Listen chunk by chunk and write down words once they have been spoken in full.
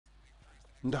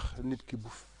ndax nit ki bu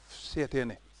seetee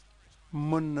ne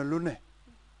mën na lu ne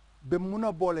ba mun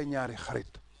a boole ñaari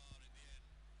xarit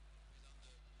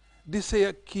di sëy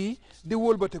ak kii di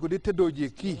wëlbate ko di tëddoo ji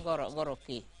kii ngoro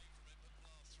kii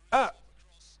ah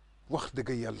wax dëgg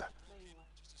yàlla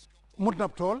mut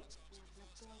nab tool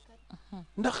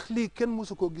ndax lii kenn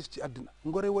mësu koo gis ci àddina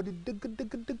ngore wa di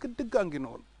dëggaa ngi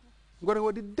noonu ngore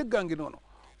wa di dëggaa ngi noonu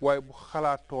waaye bu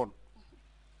xalaatoon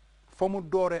fa mu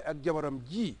dooree ak jabaram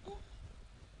ji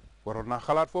waroon naa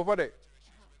xalaat foofa de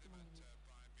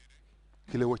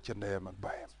ki la wëcca ndeyam ak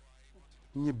baayam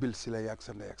ñibbil si la yaag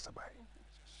sa ndey ak sa baay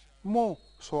moo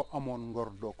soo amoon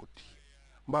ngor doo ko tii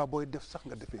mbaa booy def sax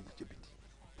nga defee ci biti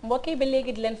mbokk yi ba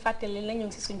léegi di leen fàttali la ñu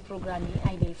ngi si suñ programme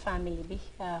yi Ideal Family bi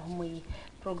muy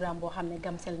programme boo xam ne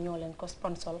Gamcel ñoo leen ko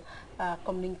sponsor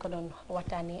comme niñ ko doon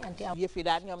waxtaanee anti am yëf yi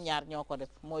daal ñoom ñaar ñoo ko def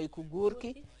mooy ku góor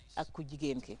ki ak ku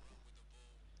jigéen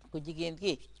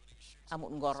ki amut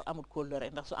ngor amut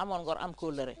kóllëre ndax su amoon ngor am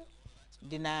kóllëre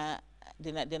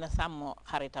dina sàmm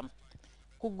xaritam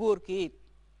ku góor ki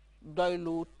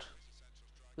doyluut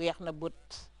weex na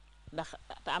bët ndax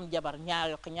te am jabar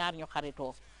ñaar ñu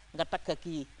xaritoo nga takka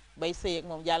kii bay sëy ak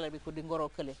moom jàlla bi ko di ngoroo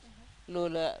kële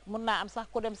loola mun naa am sax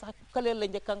ku dem sax kële la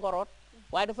njëkk a ngoroot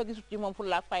waaye dafa gisut ci moom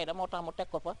fulla ak fayda moo tax mu teg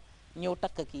ko fa ñëw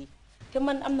takka kii te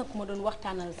man am na ku ma doon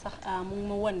waxtaanal sax mu ngi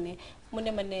ma won ne mu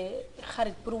ne ma ne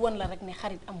xarit pour won la rek ne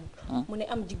xarit amul mu ne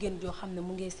am jigéen joo xam ne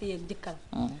mu ngi sëy ak jëkkër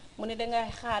mu ne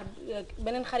dangay xaar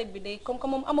beneen xarit bi day comme que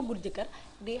moom amagul jëkkër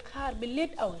day xaar bi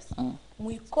late hours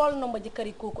muy kool nomba jëkkër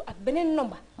yi kooku ak beneen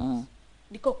nomba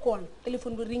di ko kool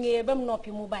téléphone bi ringee ba mu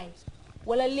noppi mu bàyyi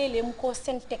wala léeg-léeg mu koo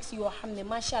seen texte yoo xam ne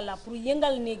macha allah pour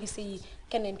yëngal néegi sëy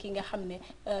keneen ki nga xam ne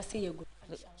sëyagul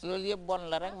loolu yëpp bon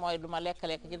la rek mooy du ma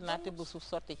lekk-lekk gi dinaa tëbb suuf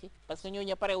sotti ci parce que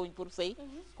ñooñu pare wuñ pour sëy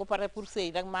ku pare pour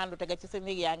sëy nag mandu tega ci sa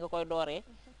néeg yaa nga koy dooree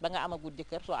ba nga amagul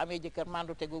jëkkër soo amee jëkkër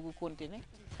mandu te googu continuer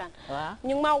waaw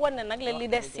ñu ngi maa wan ne nag la li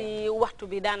des si waxtu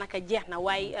bi daanaka jeex na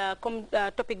waaye comme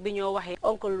topic bi ñoo waxee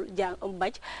oncle Jang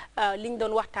Mbaj liñ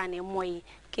doon waxtaanee mooy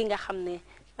ki nga xam ne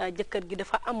jëkkër gi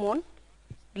dafa amoon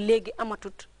léegi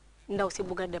amatut ndaw si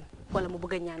bugg a dem wala mu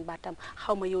bugg a ñaan baatam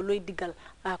xaw ma yow looy diggal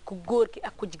ku góor ki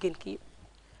ak ku jigéen ki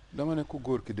dama ne ku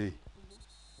góor ki day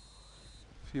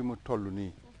fii mu toll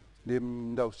nii de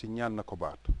ndaw si ñaan na ko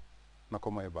baat na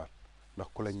ko may baat ndax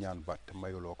ku la ñaan baat te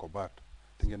mayuloo ko baat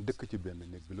te ngeen dëkk ci benn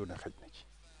néeg bi lu ne xej na ci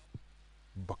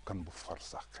bakkan bu far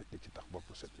sax xej na ci tax bopp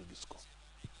bu set ñu gis ko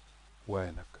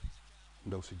waaye nag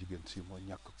ndaw si jigéen si moo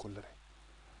ñàkk kóllëre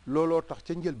looloo tax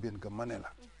ca njëlbeen ga ma ne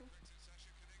la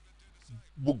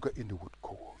bugg a indi wut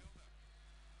ko woon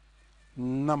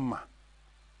namma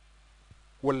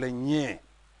wala ñee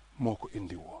moo ko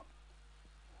indi woon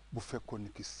bu fekkoon ni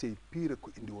ki sëy piir a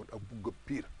ko indi woon ak bugga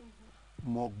piir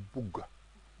moo bugga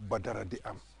ba dara di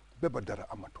am ba dara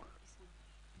amatul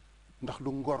ndax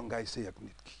du ngor ngay sëy ak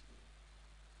nit ki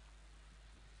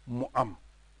mu am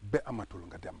ba amatul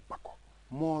nga dem ba ko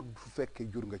moo fu fekkee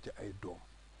jur nga ci ay doom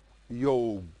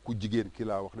yow ku jigéen ki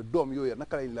laa wax ne doom yooya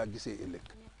naka lañ laa gisee ëllëg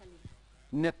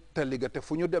nettali ga te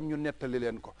fu ñu dem ñu nettali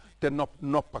leen ko te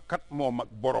noppakat moom ak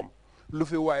borom lu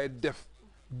fi waaye def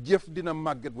jëf dina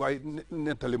màgget waaye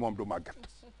nettali moom du màgget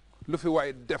lu fi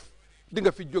waaye def di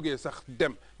nga fi jógee sax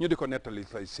dem ñu di ko nettali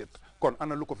say seet kon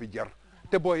ana lu ko fi jar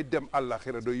te booy dem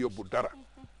àllaaxira doo yóbbu dara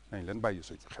nañ leen bàyyi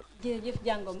suñu xel. jërëjëf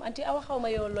jàngom anti awa xaw ma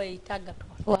yow looy tàggatoo.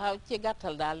 waaw ci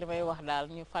gàttal daal li may wax daal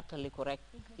ñu fàttaliku rek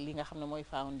li nga xam ne mooy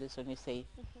foundation ni sëy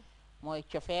mooy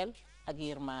cofeel ak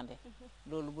yërmande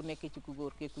loolu bu nekkee ci ku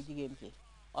góor kee ku jigéen ki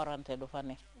orante du fa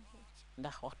ne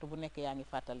ndax waxtu bu nekk yaa ngi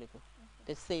fàttaliku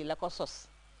te sëy la ko sos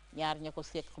ñaar ña ko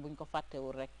seq buñ ko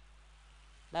fàttewul rek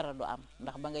dara du am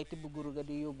ndax ba ngay tibb guru ga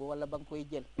di yóbbu wala ba nga koy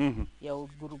jël yow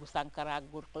guru gu sànkara ak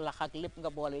gur lax ak lépp nga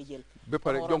boole jël ba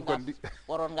pare jonkon di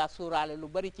waroon ngaa suuraale lu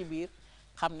bari ci biir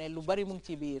xam ne lu bari mu ngi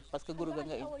ci biir parce que guru ga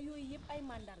nga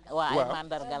waaw ay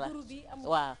mandarga la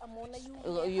waaw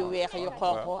yu weex yu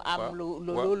xonq am lu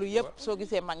loolu yëpp soo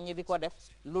gisee mag ñi di ko def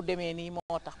lu demee nii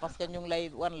moo tax parce que ñu ngi lay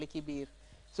wan li ci biir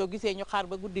soo gisee ñu xaar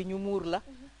ba guddi ñu muur la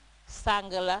sàng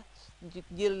la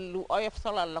jël lu oyof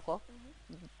solal la ko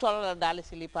tolal daal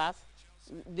si li paas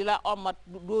di la omat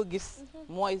doo gis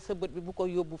mooy sa bët bi bu ko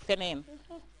yóbbu feneen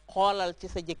xoolal ci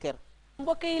sa jëkkër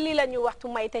mbokk yi lii la ñu waxtu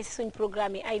may tey si suñ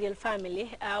programme yi Ideal Family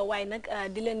waaye nag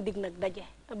di leen dig nag daje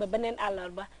ba beneen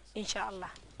àllarba incha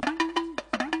allah.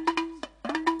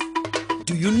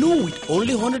 Do you know with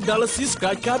only $100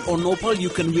 scratch card or Nopal you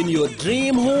can win your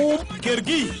dream home?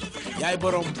 Kergi, yay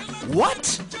borom.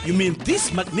 What? You mean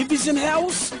this magnificent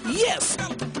house? Yes.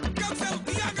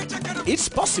 It's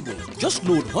possible. Just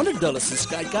load $100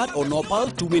 scratch card or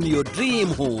Nopal to win your dream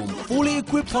home. Fully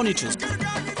equipped furniture.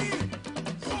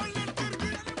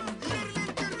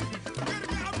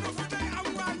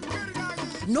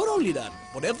 Not only that,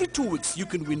 but every 2 weeks you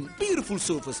can win beautiful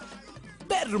sofas,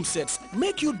 bedroom sets.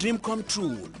 Make your dream come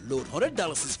true. Load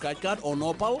 $100 scratch card on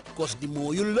Opal, cause the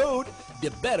more you load,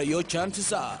 the better your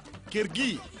chances are.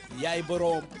 Kirgi, yay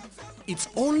borom. It's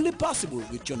only possible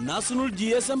with your national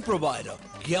GSM provider,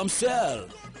 Giamcell.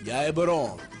 Yay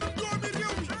borom.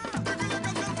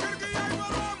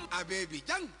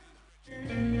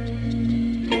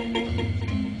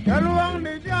 Delwang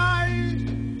di jai,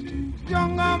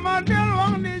 jongama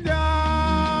delwang di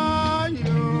jai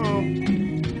yo.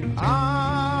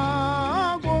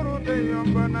 Ah, guru de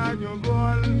yombana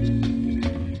jogol,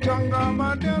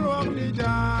 jongama delwang di jai,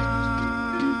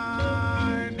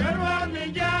 delwang di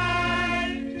jai,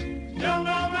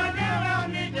 jongama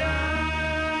delwang di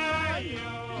jai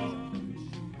yo.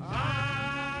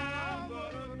 Ah,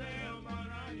 guru de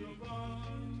yombana jogol.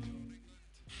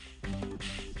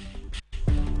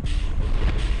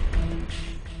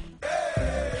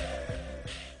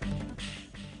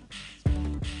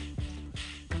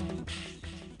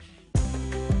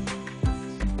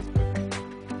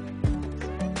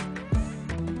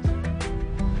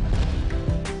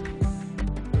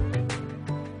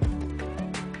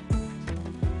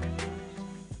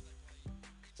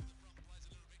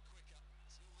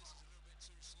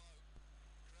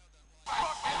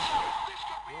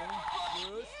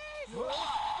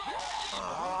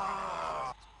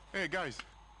 Hey guys,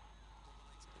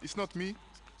 it's not me,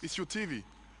 it's your TV.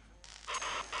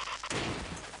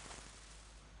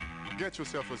 Get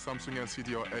yourself a Samsung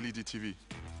LCD or LED TV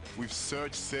with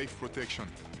Surge Safe Protection.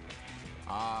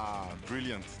 Ah,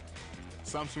 brilliant.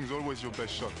 Samsung's always your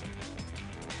best shot.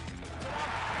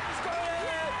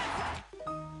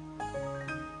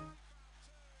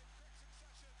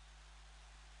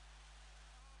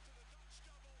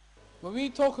 When we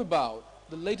talk about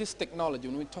the latest technology,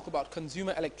 when we talk about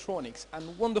consumer electronics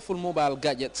and wonderful mobile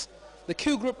gadgets, the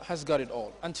Q Group has got it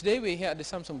all. And today we're here at the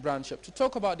Samsung brand shop to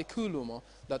talk about the Q Lumo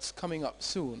that's coming up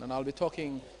soon. And I'll be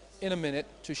talking in a minute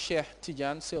to Sheikh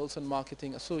Tijan, Sales and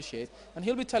Marketing Associate, and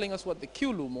he'll be telling us what the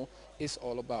Q Lumo is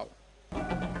all about.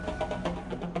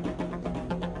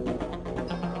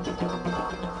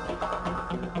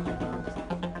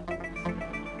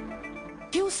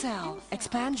 QCell,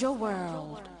 expand your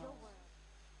world.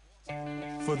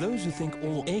 For those who think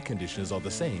all air conditioners are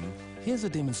the same, here's a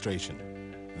demonstration.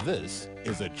 This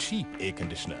is a cheap air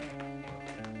conditioner.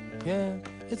 Here,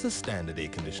 it's a standard air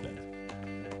conditioner.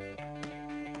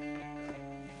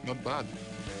 Not bad.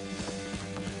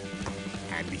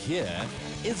 And here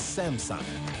is Samsung.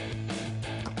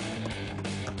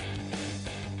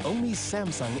 Only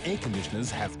Samsung air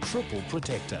conditioners have triple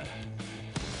protector.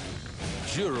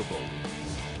 Durable,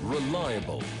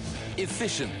 reliable,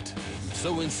 efficient.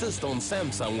 So insist on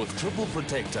Samsung with triple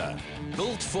protector.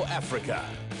 Built for Africa.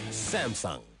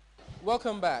 Samsung.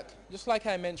 Welcome back. Just like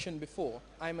I mentioned before,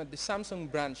 I'm at the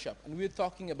Samsung brand shop and we're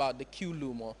talking about the Q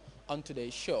Lumo on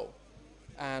today's show.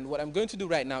 And what I'm going to do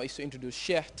right now is to introduce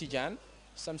Sheikh Tijan,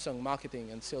 Samsung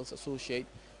Marketing and Sales Associate,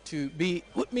 to be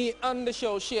with me on the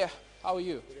show. Sheikh, how are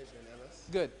you?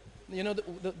 Good. You know,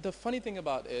 the funny thing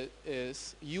about it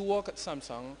is you work at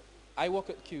Samsung, I work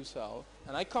at QCell,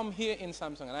 and I come here in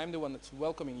Samsung, and I'm the one that's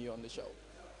welcoming you on the show.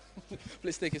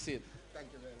 Please take a seat. Thank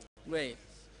you very much. Great.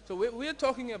 So we're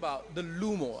talking about the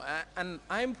Lumo, and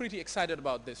I'm pretty excited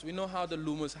about this. We know how the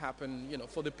Lumos happen, you know,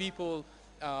 for the people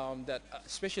that,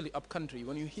 especially up country,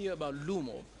 when you hear about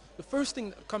Lumo, the first thing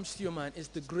that comes to your mind is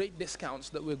the great discounts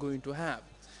that we're going to have.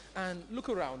 And look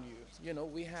around you, you know,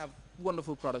 we have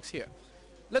wonderful products here.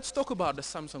 Let's talk about the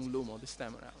Samsung Lumo this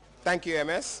time around. Thank you,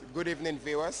 MS. Good evening,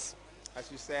 viewers. As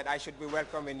you said, I should be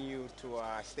welcoming you to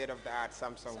a state-of-the-art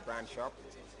Samsung brand shop.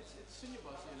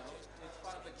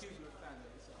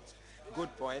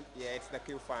 Good point. Yeah, it's the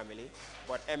Q family.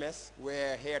 But MS,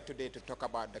 we're here today to talk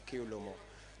about the Q Lumo.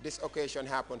 This occasion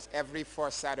happens every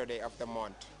fourth Saturday of the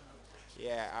month.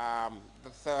 Yeah,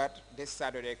 the third, this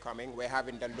Saturday coming, we're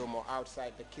having the Lumo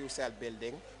outside the QCell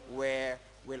building, where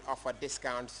we'll offer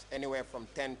discounts anywhere from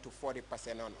 10 to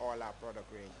 40% on all our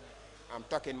product range. I'm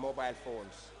talking mobile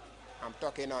phones. I'm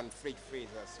talking on fridge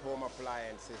freezers, home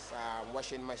appliances,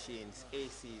 washing machines,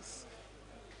 ACs,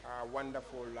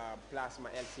 wonderful plasma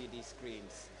LCD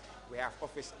screens. We have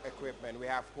office equipment. We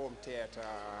have home theater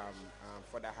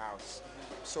for the house.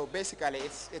 So basically,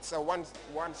 it's a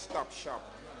one-stop shop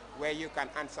where you can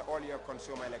answer all your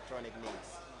consumer electronic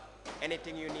needs.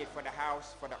 Anything you need for the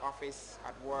house, for the office,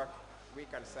 at work, we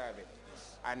can serve it.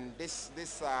 And this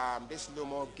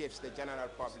Lumo gives the general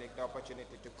public the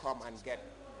opportunity to come and get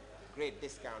great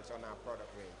discounts on our product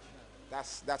range.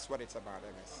 That's what it's about,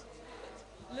 MS.